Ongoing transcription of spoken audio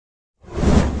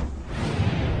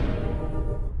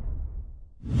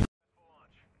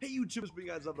Hey YouTube, it's me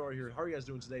guys up here. How are you guys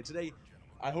doing today? Today,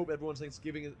 I hope everyone's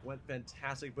Thanksgiving went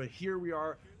fantastic, but here we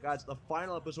are, guys, the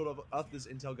final episode of this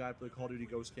Intel guide for the Call of Duty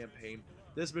Ghost campaign.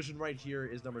 This mission right here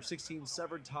is number 16,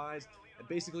 Severed Ties, and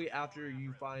basically after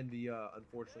you find the,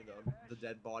 unfortunately, the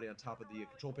dead body on top of the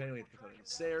control panel, you have to come down the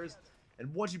stairs,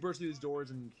 and once you burst through these doors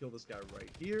and kill this guy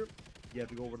right here, you have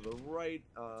to go over to the right.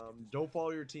 Don't follow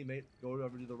your teammate. Go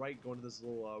over to the right, go into this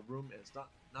little room, and it's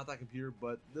not that computer,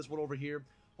 but this one over here.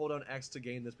 Hold on X to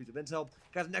gain this piece of intel.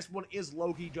 Guys, the next one is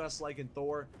Loki, just like in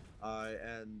Thor.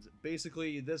 And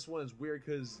basically, this one is weird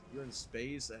because you're in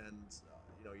space and,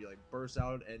 you like burst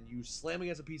out and you slam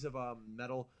against a piece of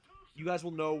metal. You guys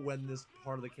will know when this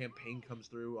part of the campaign comes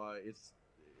through.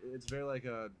 It's very like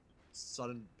a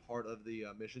sudden part of the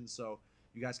mission, so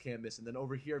you guys can't miss it. And then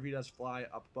over here, if he does fly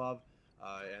up above,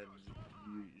 and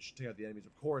you should take out the enemies,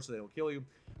 of course, so they don't kill you.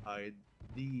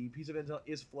 The piece of intel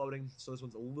is floating, so this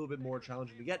one's a little bit more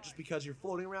challenging to get just because you're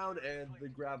floating around and the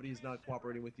gravity is not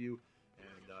cooperating with you.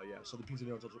 And yeah, so the piece of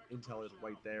intel is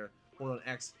right there. Hold on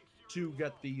X to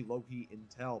get the Loki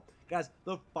intel. Guys,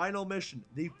 the final mission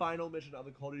of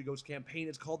the Call of Duty Ghost campaign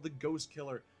is called the Ghost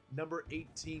Killer. Number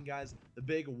 18, guys, the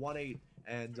big 1-8.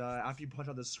 And after you punch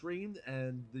on the screen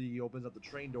and he opens up the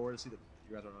train door to see that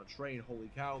you guys are on a train, holy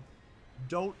cow.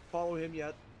 Don't follow him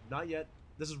yet. Not yet.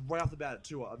 This is right off the bat,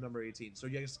 too, of number 18. So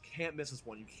you guys can't miss this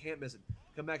one. You can't miss it.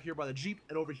 Come back here by the Jeep,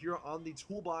 and over here on the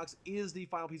toolbox is the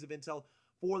final piece of intel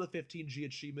for the 15G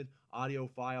achievement audio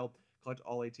file. Collect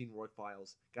all 18 Rorke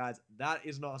files. Guys, that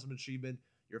is an awesome achievement.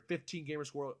 You're 15 gamer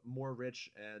score more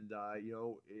rich, and,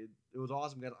 it was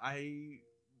awesome, guys. I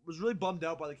was really bummed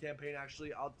out by the campaign,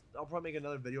 actually. I'll probably make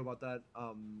another video about that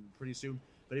pretty soon.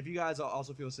 But if you guys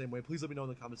also feel the same way, please let me know in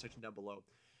the comment section down below.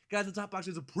 Guys, the top box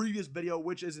is a previous video,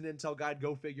 which is an Intel guide,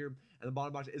 go figure. And the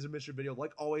bottom box is a mystery video.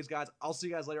 Like always, guys, I'll see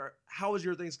you guys later. How was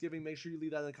your Thanksgiving? Make sure you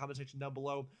leave that in the comment section down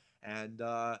below. And,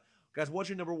 guys, what's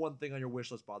your number one thing on your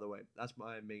wish list, by the way? That's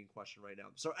my main question right now.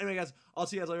 So, anyway, guys, I'll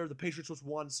see you guys later. The Patriots was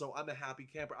won, so I'm a happy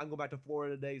camper. I'm going back to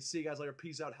Florida today. See you guys later.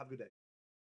 Peace out. Have a good day.